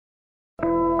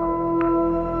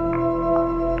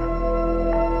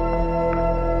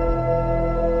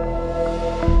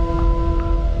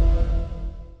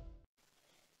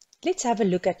Let's have a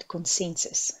look at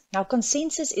consensus. Now,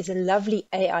 consensus is a lovely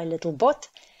AI little bot,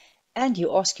 and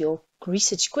you ask your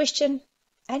research question,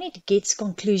 and it gets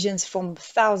conclusions from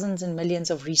thousands and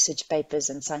millions of research papers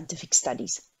and scientific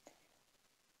studies.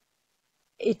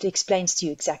 It explains to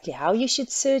you exactly how you should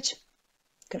search.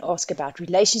 You can ask about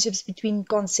relationships between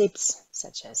concepts,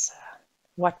 such as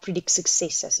what predicts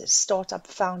success as a startup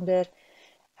founder.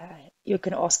 You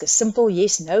can ask a simple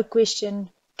yes-no question.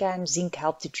 Can zinc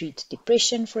help to treat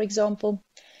depression, for example?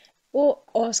 Or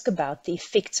ask about the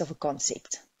effects of a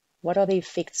concept. What are the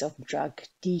effects of drug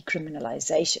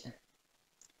decriminalization?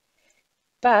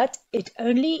 But it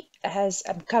only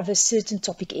covers certain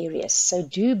topic areas, so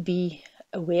do be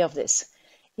aware of this.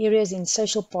 Areas in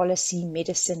social policy,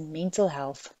 medicine, mental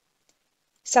health,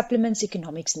 supplements,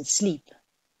 economics, and sleep.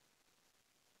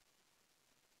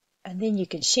 And then you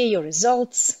can share your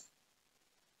results,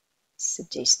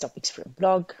 suggest topics for a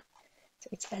blog. So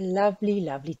it's a lovely,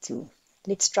 lovely tool.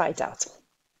 Let's try it out.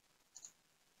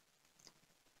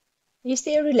 Is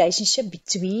there a relationship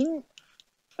between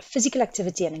physical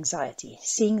activity and anxiety?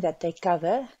 Seeing that they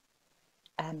cover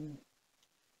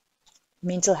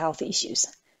mental health issues.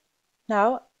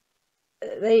 Now,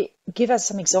 they give us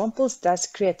some examples. Does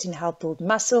creatine help build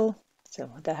muscle? So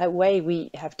the way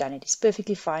we have done it is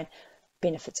perfectly fine.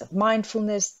 Benefits of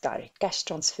mindfulness, direct cash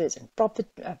transfers, and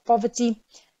poverty.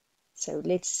 So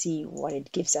let's see what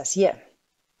it gives us here.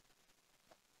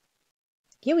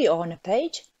 Here we are on a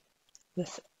page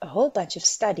with a whole bunch of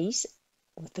studies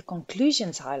with the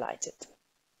conclusions highlighted.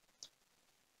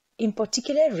 In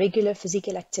particular, regular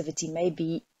physical activity may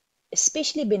be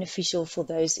especially beneficial for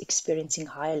those experiencing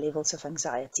higher levels of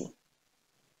anxiety.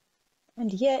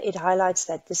 And here it highlights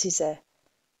that this is a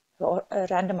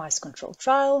randomized controlled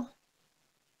trial.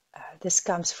 This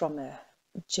comes from a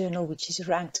journal which is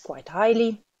ranked quite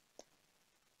highly.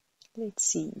 Let's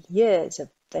see, here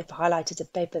they've highlighted a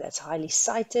paper that's highly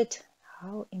cited.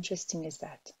 How interesting is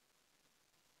that?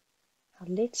 Now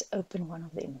let's open one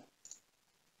of them.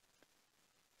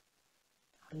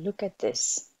 Look at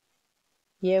this.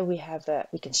 Here we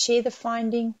can share the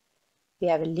finding. We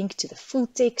have a link to the full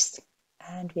text,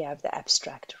 and we have the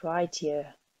abstract right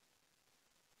here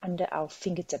under our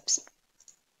fingertips.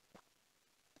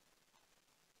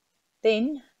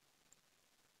 Then,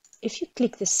 if you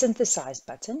click the synthesize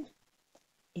button,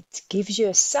 it gives you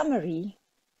a summary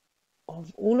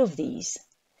of all of these.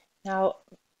 Now,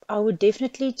 I would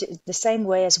definitely, the same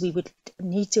way as we would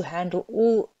need to handle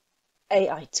all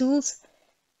AI tools,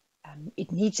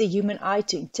 it needs a human eye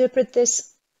to interpret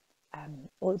this,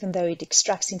 even though it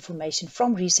extracts information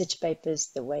from research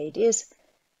papers the way it is.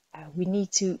 We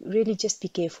need to really just be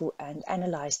careful and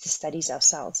analyze the studies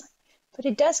ourselves. But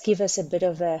it does give us a bit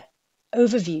of an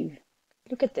overview.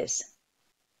 Look at this.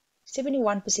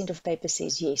 71% of papers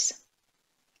says yes.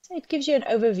 So it gives you an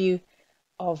overview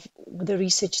of the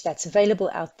research that's available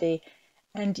out there.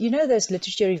 And you know those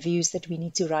literature reviews that we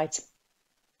need to write,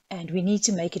 and we need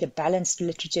to make it a balanced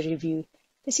literature review.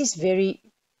 This is very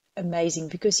amazing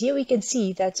because here we can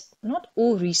see that not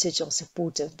all research are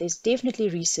supportive. There's definitely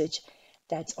research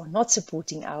that are not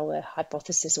supporting our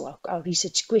hypothesis or our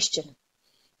research question.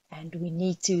 And we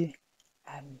need to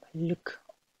look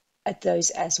at those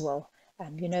as well.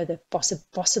 You know, the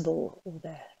possible or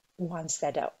the ones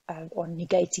that are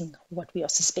negating what we are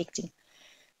suspecting.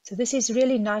 So this is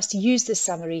really nice to use this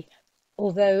summary,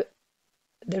 although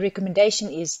the recommendation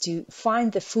is to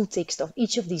find the full text of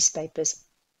each of these papers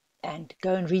and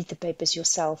go and read the papers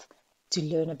yourself to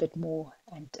learn a bit more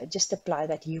and just apply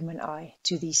that human eye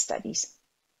to these studies.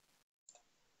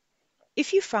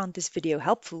 If you found this video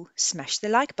helpful, smash the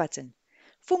like button.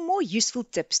 For more useful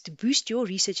tips to boost your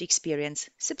research experience,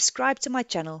 subscribe to my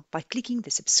channel by clicking the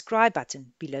subscribe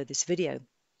button below this video.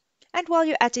 And while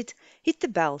you're at it, hit the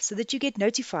bell so that you get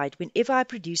notified whenever I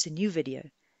produce a new video.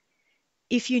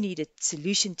 If you need a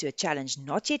solution to a challenge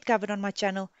not yet covered on my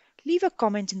channel, leave a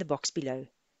comment in the box below.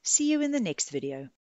 See you in the next video.